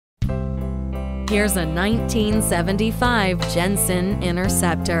Here's a 1975 Jensen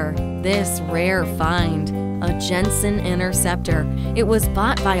Interceptor. This rare find, a Jensen Interceptor. It was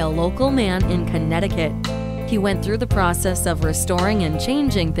bought by a local man in Connecticut. He went through the process of restoring and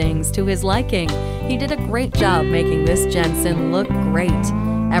changing things to his liking. He did a great job making this Jensen look great.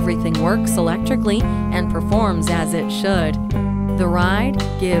 Everything works electrically and performs as it should. The ride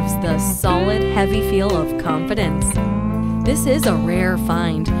gives the solid, heavy feel of confidence. This is a rare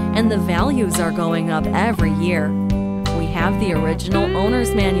find, and the values are going up every year. We have the original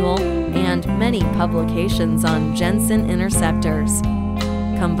owner's manual and many publications on Jensen Interceptors.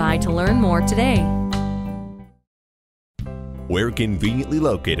 Come by to learn more today. We're conveniently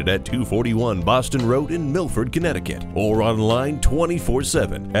located at 241 Boston Road in Milford, Connecticut, or online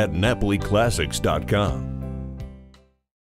 24/7 at napoliclassics.com.